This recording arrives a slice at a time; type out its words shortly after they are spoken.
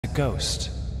ghost.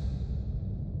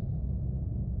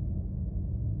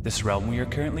 This realm we are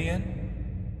currently in?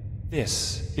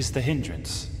 This is the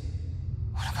hindrance.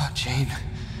 What about Jane?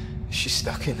 Is she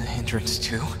stuck in the hindrance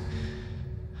too?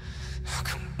 How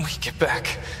can we get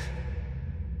back?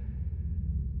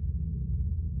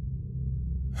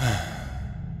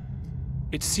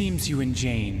 It seems you and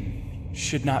Jane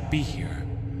should not be here,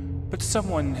 but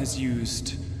someone has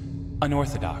used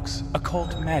unorthodox,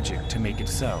 occult magic to make it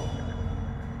so.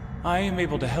 I am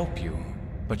able to help you,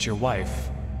 but your wife,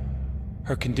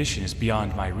 her condition is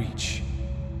beyond my reach.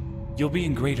 You'll be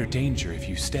in greater danger if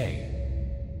you stay.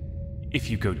 If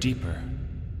you go deeper.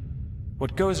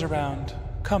 What goes around,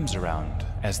 comes around,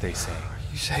 as they say.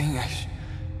 Are you saying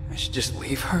I should just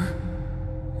leave her?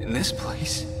 In this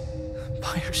place?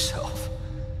 By herself?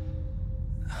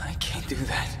 I can't do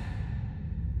that.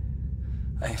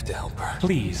 I have to help her.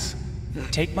 Please,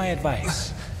 take my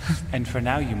advice. And for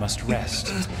now you must rest.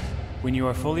 When you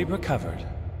are fully recovered,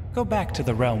 go back to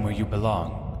the realm where you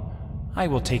belong. I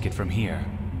will take it from here.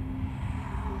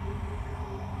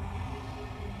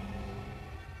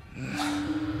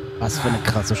 Was für eine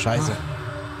krasse Scheiße.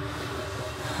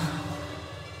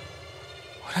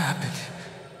 What happened?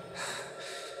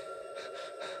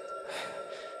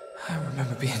 I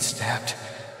remember being stabbed.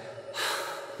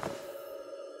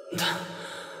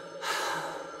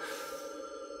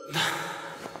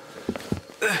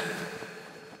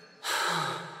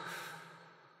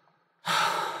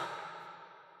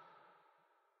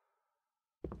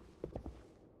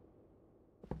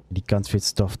 Liegt ganz viel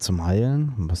Stoff zum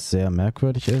Heilen, was sehr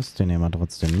merkwürdig ist. Den nehmen wir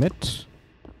trotzdem mit.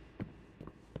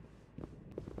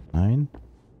 Nein.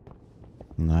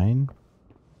 Nein.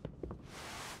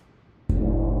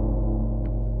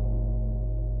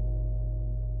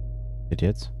 Geht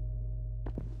jetzt?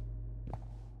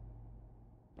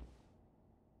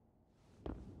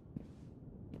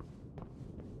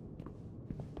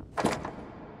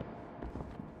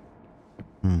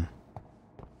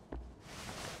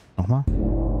 Nochmal.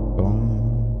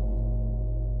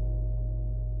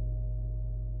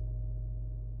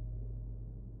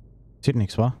 Sieht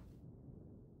nichts, wa?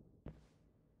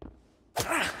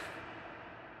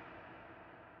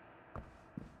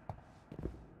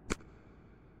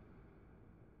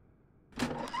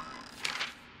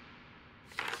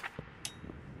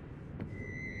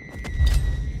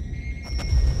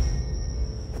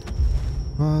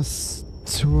 Was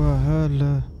zur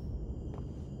Hölle?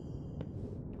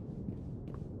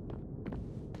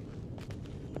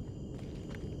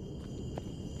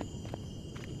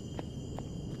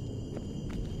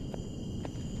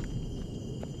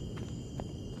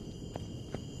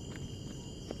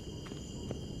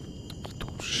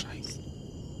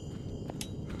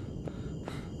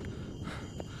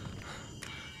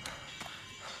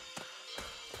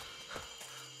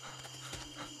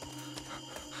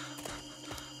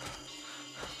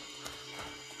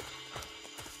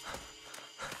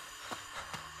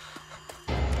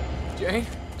 Jane?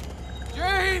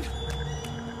 Jane!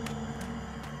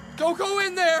 Don't go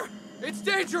in there! It's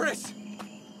dangerous!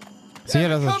 Sicher,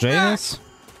 dass das Jane ist?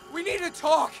 We need to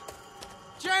talk!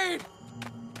 Jane!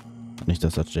 Nicht,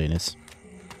 dass das Jane ist.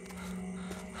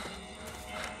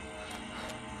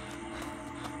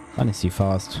 Wann ist sie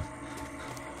fast?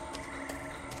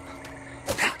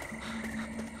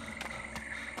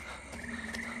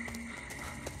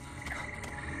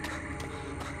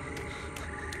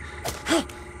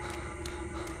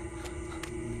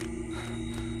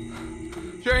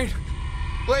 Jane!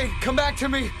 Blade, come back to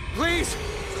me, please!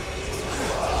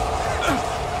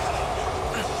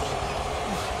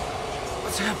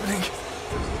 What's happening?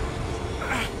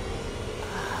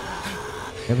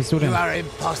 Wer bist du denn? You are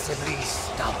impossibly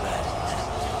stubborn.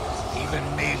 Even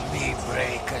made me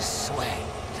break a sweat.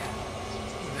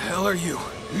 Who the hell are you?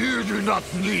 You do not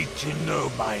need to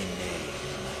know my name.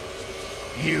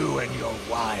 You and your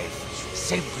wife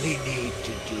simply need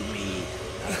to do me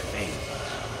a favor.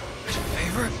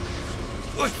 Favor?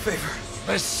 What favor?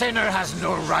 The sinner has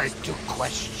no right to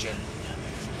question.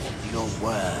 Your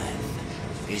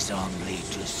worth is only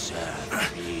to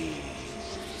serve me.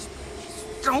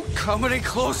 Don't come any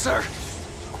closer!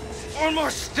 One more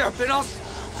step and I'll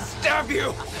stab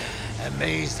you!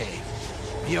 Amazing.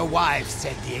 Your wife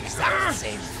said the exact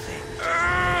same thing.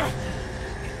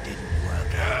 It didn't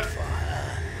work out for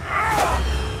her.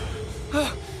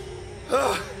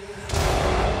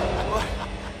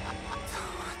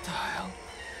 What the hell?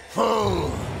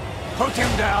 Fool! Put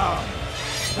him down!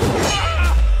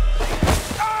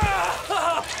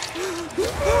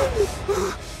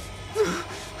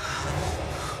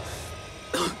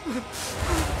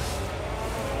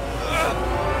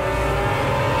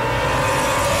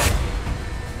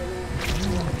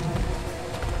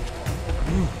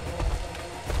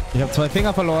 Ich habe 2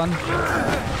 Finger verloren.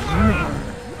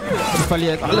 Ich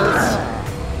verliere jetzt alles.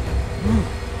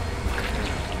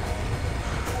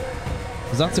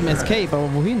 Du sagst im Escape,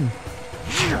 aber wohin?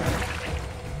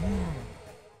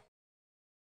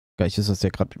 Gleich ist, was der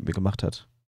gerade mit mir gemacht hat.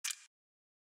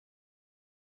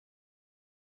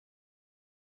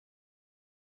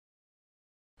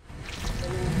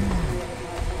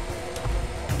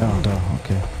 Ja, da,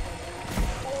 okay.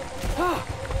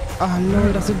 Ah,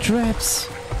 lol, das sind Traps.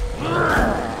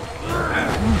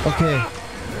 Okay.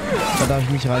 Da darf ich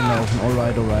nicht reinlaufen.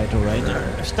 Alright, alright, alright.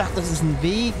 Ich dachte, das ist ein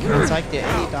Weg. Man zeigt dir,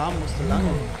 ey, da musst du lang.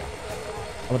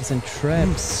 Aber das sind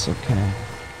Traps. Okay.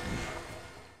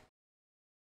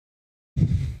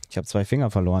 Ich habe 2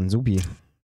 Finger verloren. Supi.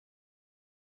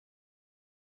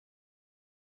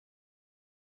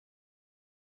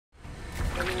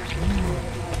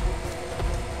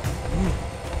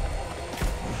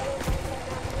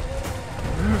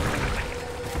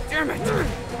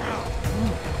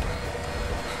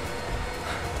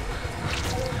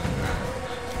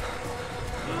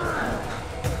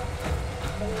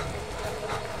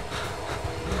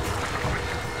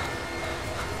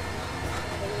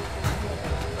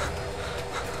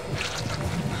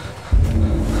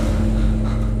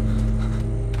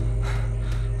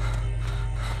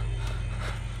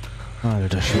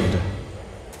 Alter Schwede.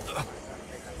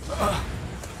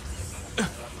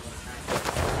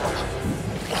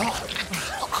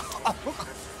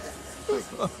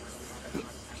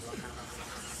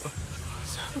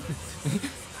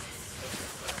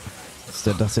 Was ist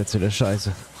denn das jetzt für eine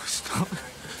Scheiße?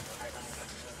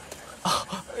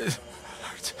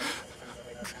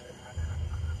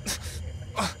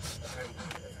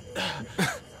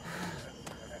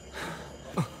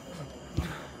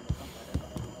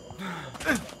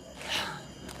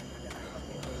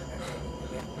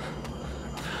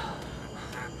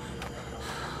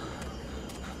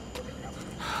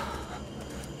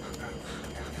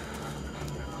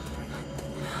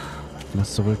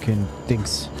 Lass zurück in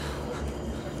Dings.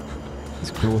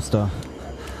 Das Kloster.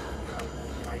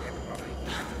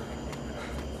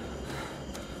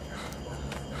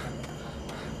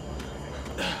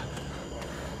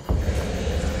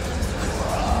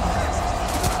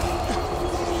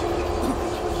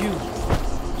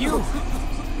 You!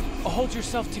 Hold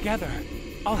yourself together.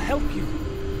 I'll help you.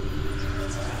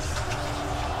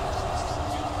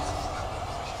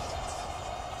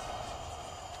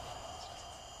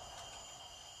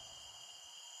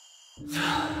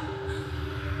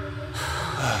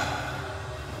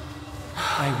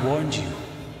 I warned you.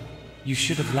 You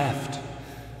should have left.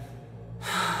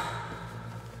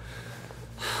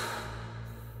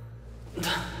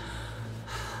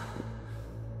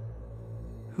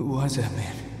 Who was that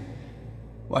man?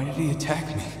 Why did he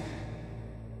attack me?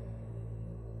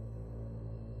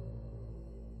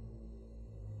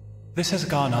 This has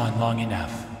gone on long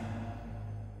enough.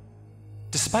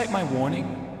 Despite my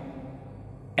warning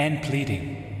and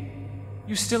pleading,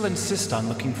 you still insist on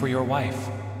looking for your wife.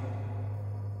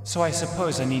 So I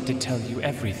suppose I need to tell you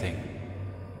everything.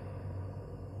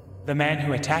 The man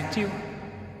who attacked you?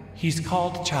 He's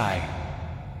called Chai.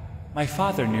 My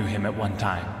father knew him at one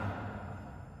time.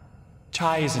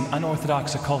 Chai is an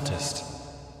unorthodox occultist.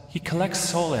 He collects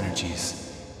soul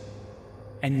energies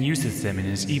and uses them in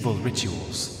his evil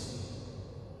rituals.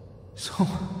 So,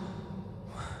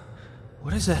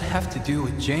 what does that have to do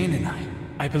with Jane and I?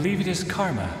 I believe it is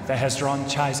karma that has drawn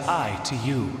Chai's eye to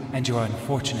you and your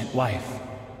unfortunate wife.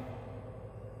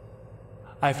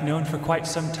 I've known for quite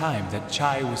some time that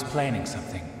Chai was planning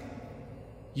something.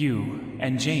 You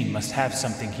and Jane must have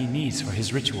something he needs for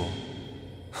his ritual.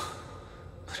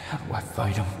 But how do I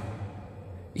fight him?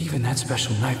 Even that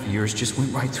special knife of yours just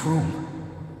went right through him.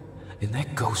 And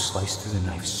that ghost sliced through the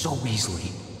knife so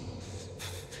easily.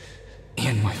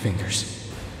 And my fingers.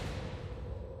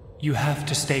 You have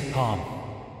to stay calm.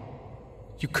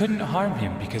 You couldn't harm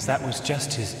him because that was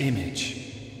just his image.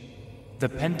 The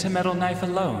pentametal knife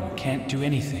alone can't do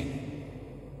anything.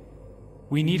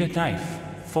 We need a knife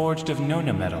forged of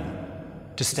nona metal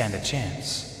to stand a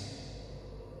chance.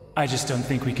 I just don't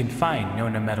think we can find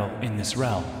nona metal in this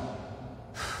realm.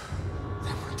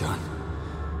 Then we're done.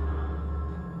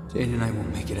 Jane and I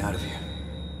won't make it out of here.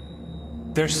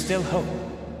 There's still hope.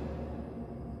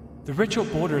 The ritual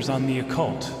borders on the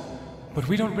occult, but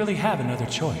we don't really have another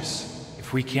choice.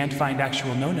 If we can't find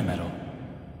actual nona metal,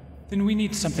 then we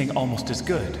need something almost as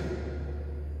good.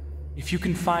 If you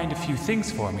can find a few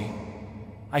things for me,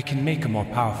 I can make a more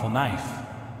powerful knife.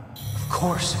 Of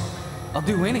course. I'll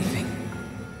do anything.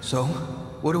 So,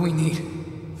 what do we need?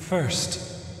 First,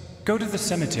 go to the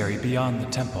cemetery beyond the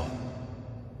temple.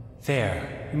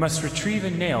 There, you must retrieve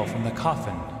a nail from the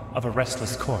coffin of a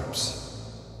restless corpse.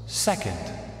 Second,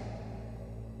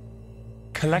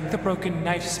 collect the broken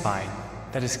knife spine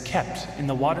that is kept in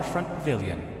the waterfront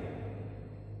pavilion.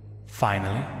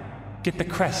 Finally, get the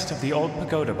crest of the old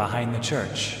pagoda behind the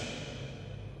church.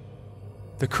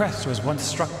 The crest was once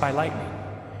struck by lightning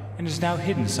and is now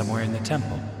hidden somewhere in the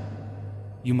temple.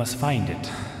 You must find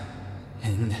it.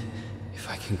 And if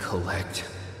I can collect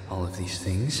all of these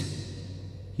things,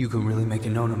 you can really make a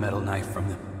metal knife from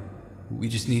them. We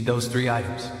just need those 3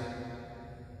 items.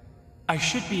 I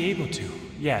should be able to,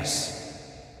 yes.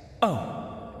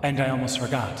 Oh, and I almost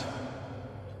forgot.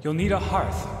 You'll need a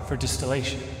hearth for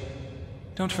distillation.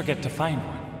 Don't forget to find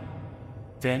one.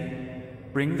 Then,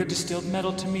 bring the distilled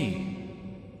metal to me.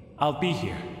 I'll be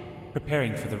here,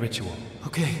 preparing for the ritual.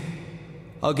 Okay,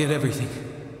 I'll get everything.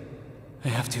 I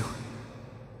have to.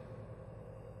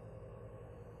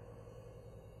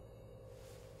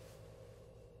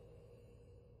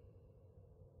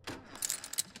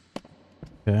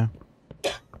 Okay.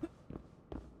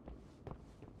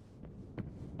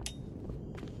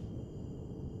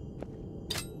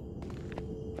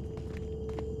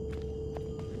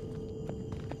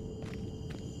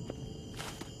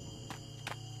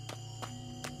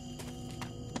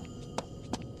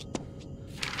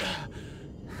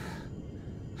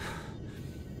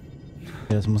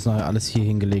 Das muss nachher alles hier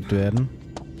hingelegt werden.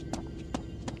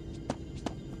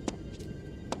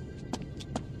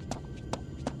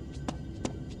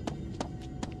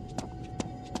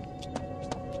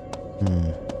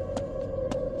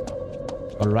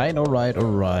 Alright, alright,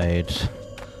 alright.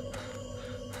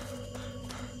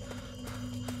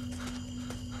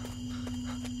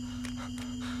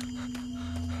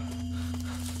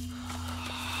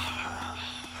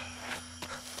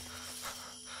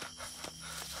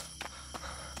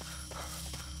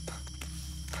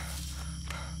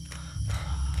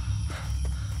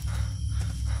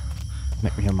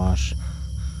 Leck mich am Arsch.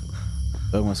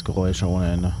 Irgendwas Geräusche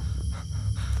ohne Ende.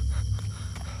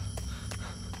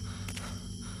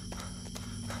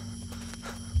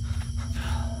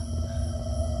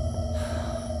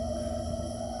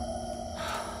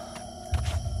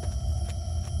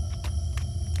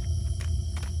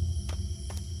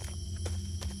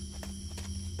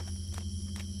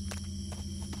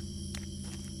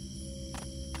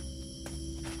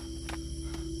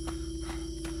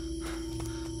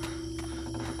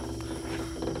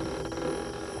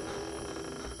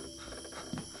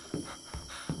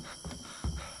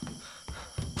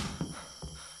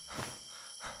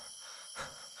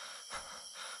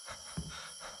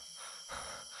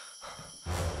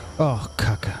 Oh,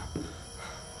 Kacke.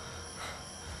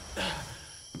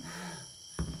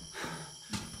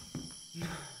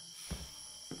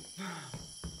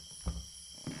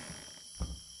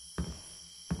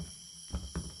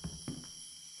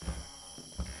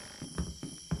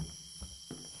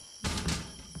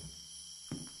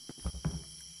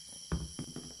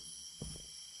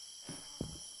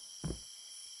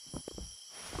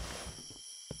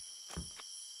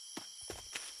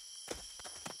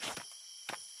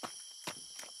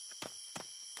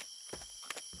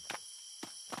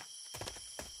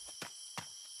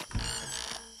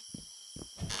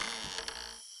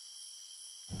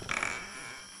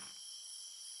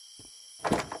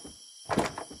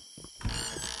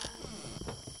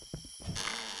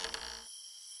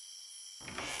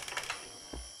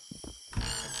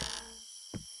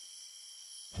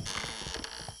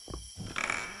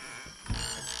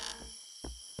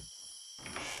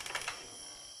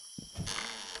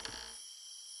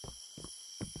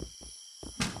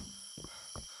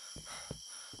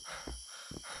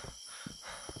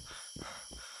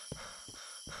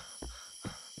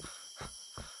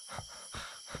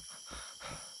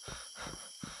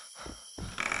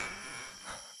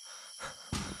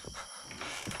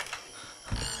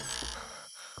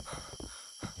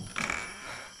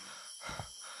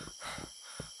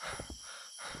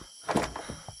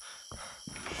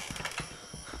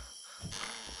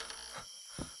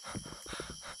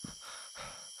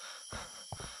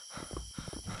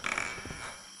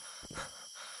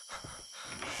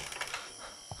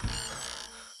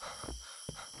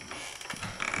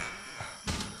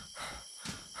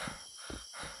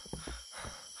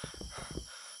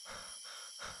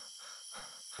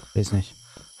 Weiß nicht.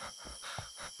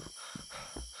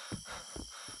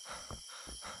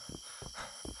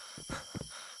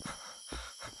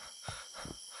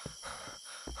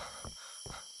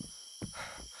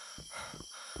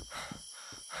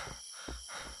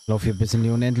 Ich laufe hier bis in die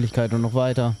Unendlichkeit und noch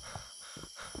weiter.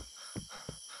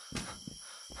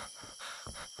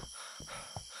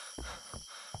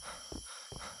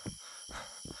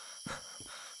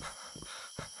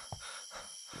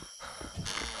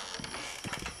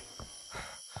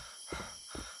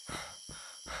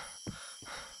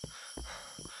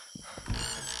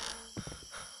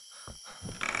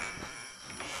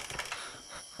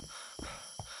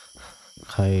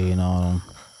 Keine Ahnung.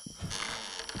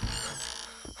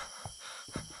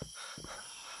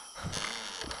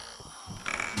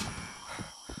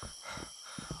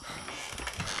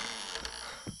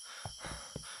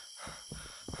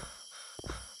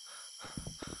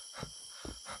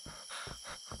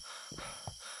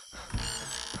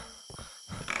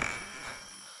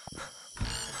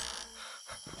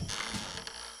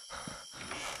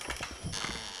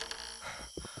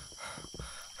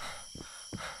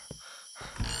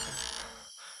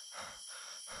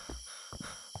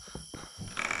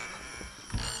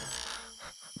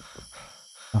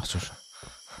 Ach so.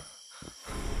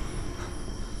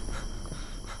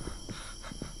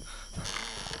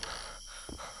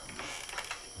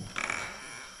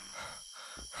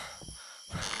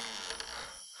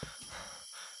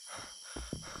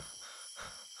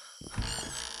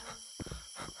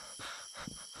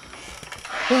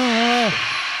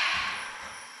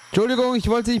 Entschuldigung, ich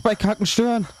wollte nicht bei Kacken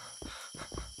stören.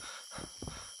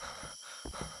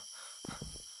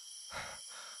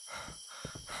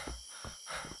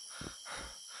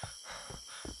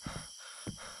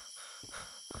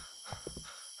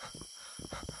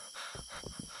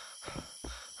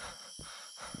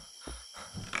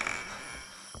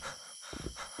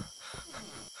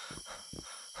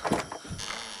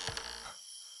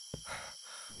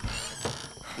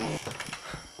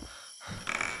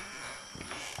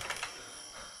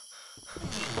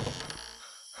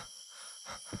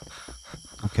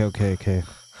 Okay.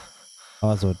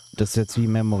 Also, das ist jetzt wie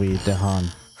Memory, der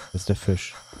Hahn. Das ist der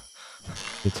Fisch.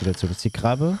 Jetzt wieder zu. Das ist die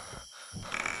Krabbe.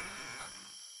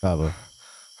 Krabbe.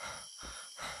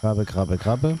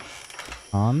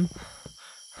 Hahn.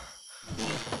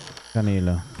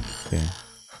 Kanäle. Okay.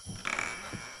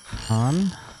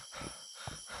 Hahn.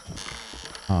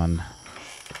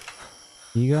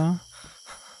 Tiger.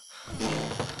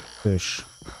 Fisch.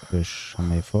 Haben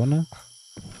wir hier vorne.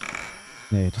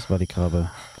 Nee, das war die Krabbe.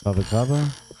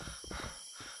 Krabbe.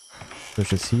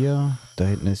 Fisch ist hier. Da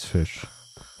hinten ist Fisch.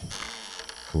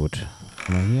 Gut.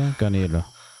 Mal hier. Garnele.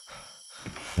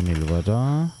 Garnele war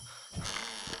da.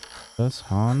 Das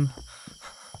Hahn.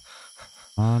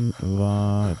 Hahn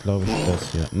war, glaube ich,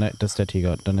 das hier. Ne, das ist der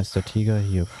Tiger. Dann ist der Tiger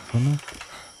hier vorne.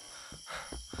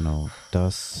 Genau.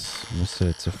 Das müsste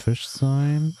jetzt der Fisch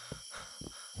sein.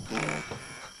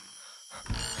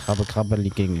 Krabbe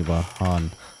liegt gegenüber.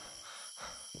 Hahn.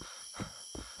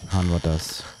 Hahn war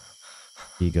das.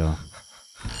 Tiger.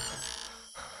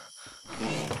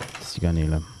 Das ist die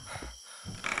Garnele.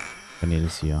 Garnele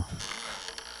ist hier.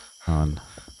 Hahn.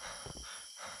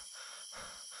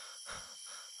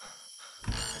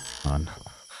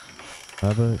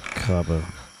 Krabbe.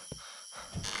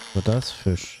 War das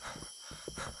Fisch?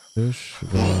 Fisch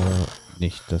war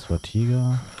nicht. Das war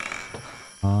Tiger.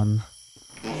 Hahn.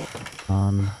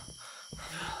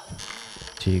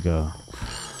 Tiger.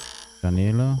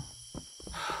 Garnele.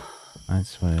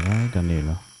 1, 2, 3.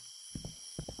 Garnele.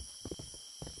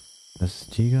 Das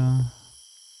ist Tiger.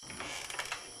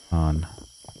 Hahn.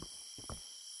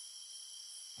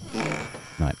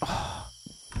 Nein. Oh.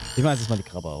 Ich mache jetzt mal die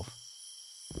Krabbe auf.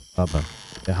 Krabbe.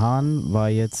 Der Hahn war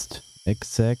jetzt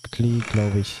exactly,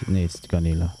 glaube ich, nee, ist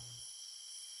Garnele.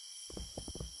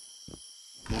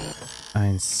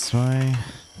 1, 2.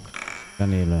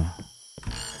 Garnele.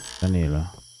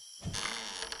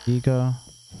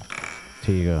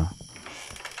 Tiger.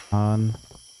 Hahn.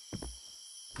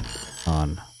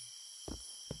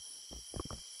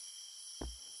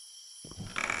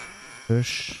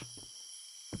 Fisch.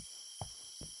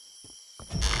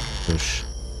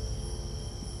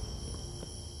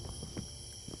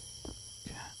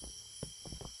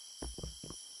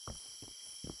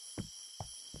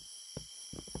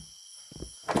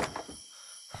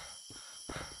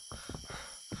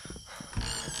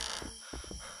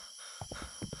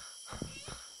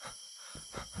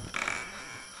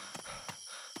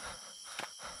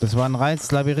 Das war ein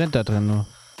reines Labyrinth da drin nur.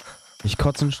 Ich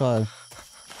kotze und strahl.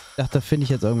 Ich dachte, da finde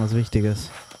ich jetzt irgendwas Wichtiges.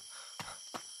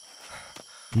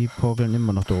 Die porkeln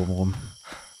immer noch da oben rum.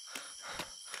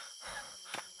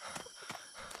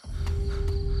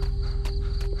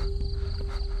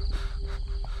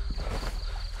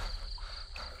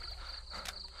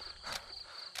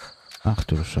 Ach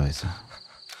du Scheiße.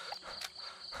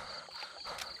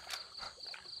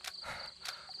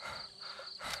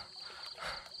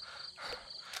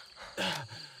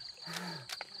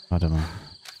 Warte mal.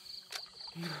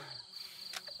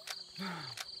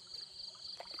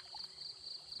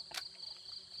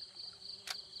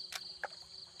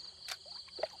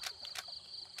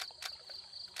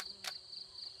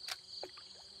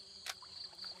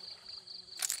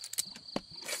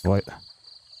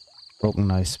 Broken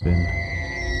Nice Spin.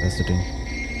 erste Ding.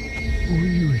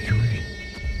 Uiuiui.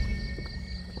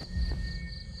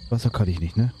 Wasser kann ich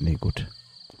nicht, ne? Nee, gut.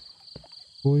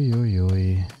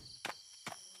 Uiuiui.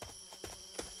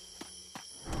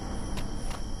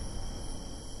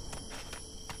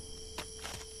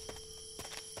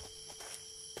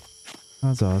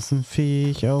 Da saß ein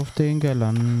Viech auf den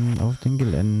Geländer.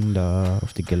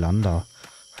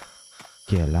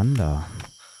 Girlander.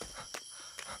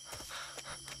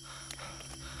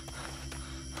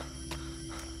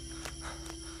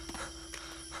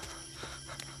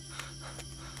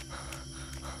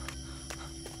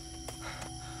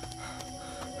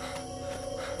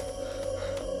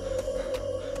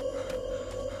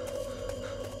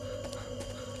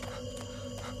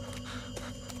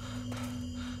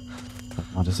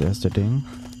 Das erste Ding.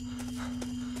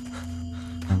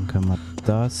 Dann können wir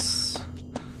das.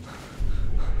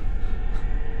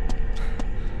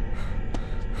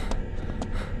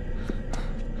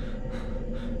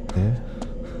 Okay.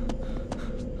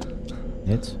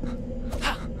 Jetzt.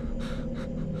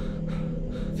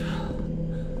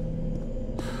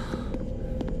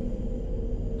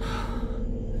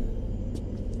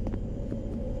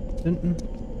 Hinten.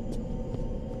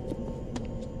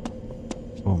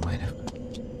 Oh meine Fresse.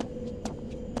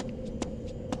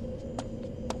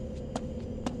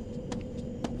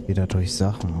 Wieder durch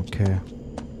Sachen, okay.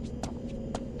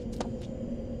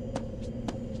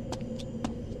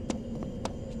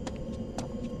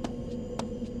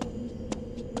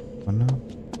 Wanne.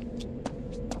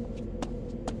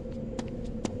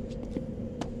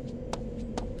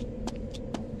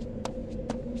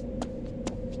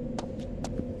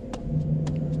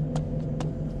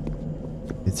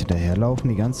 Jetzt hinterherlaufen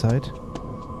die ganze Zeit.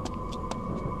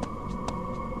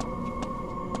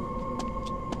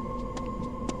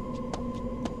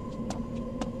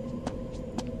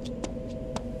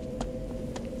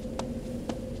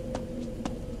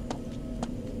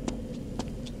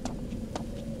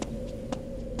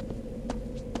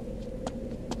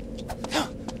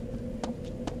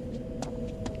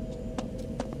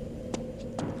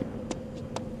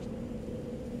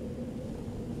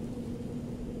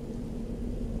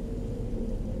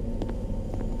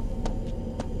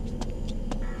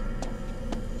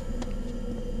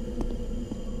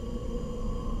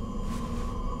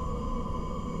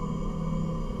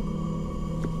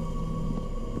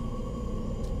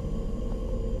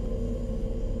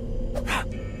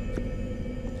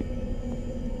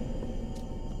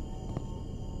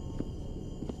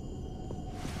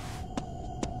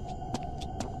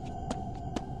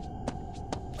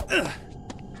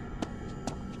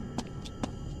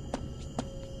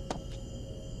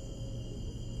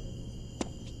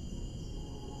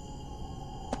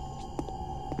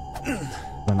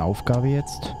 Eine Aufgabe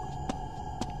jetzt.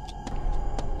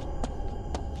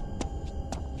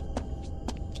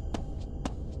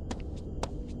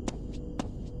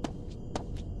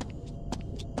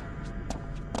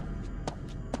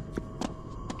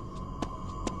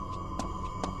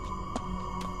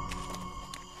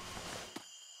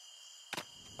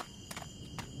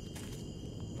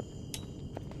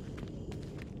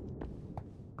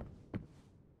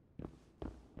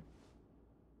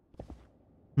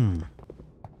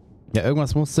 Ja,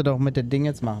 irgendwas musst du doch mit dem Ding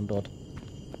jetzt machen dort.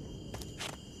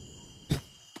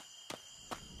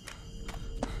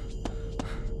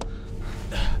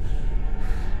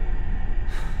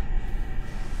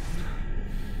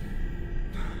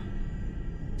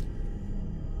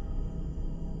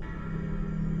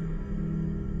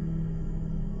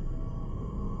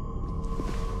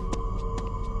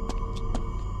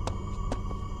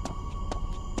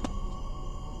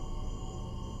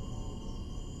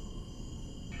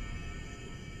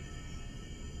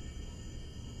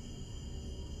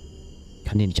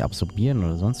 Kann die nicht absorbieren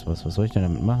oder sonst was? Was soll ich denn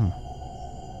damit machen?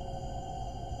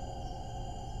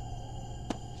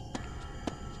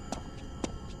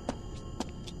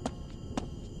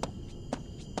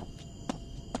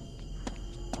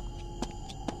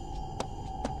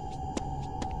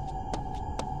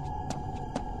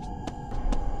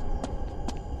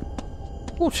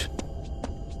 Gut.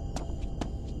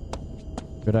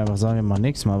 Ich würde einfach sagen, wir machen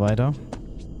nächstes Mal weiter.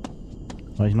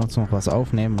 Weil ich noch was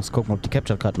aufnehmen muss, gucken, ob die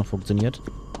Capture Card noch funktioniert.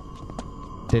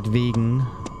 Deswegen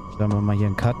sagen wir mal hier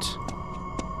einen Cut.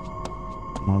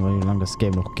 Machen wir, wie lange das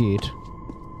Game noch geht.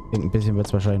 Ich denke, ein bisschen wird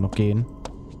es wahrscheinlich noch gehen.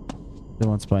 Sehen wir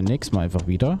uns beim nächsten Mal einfach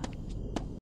wieder.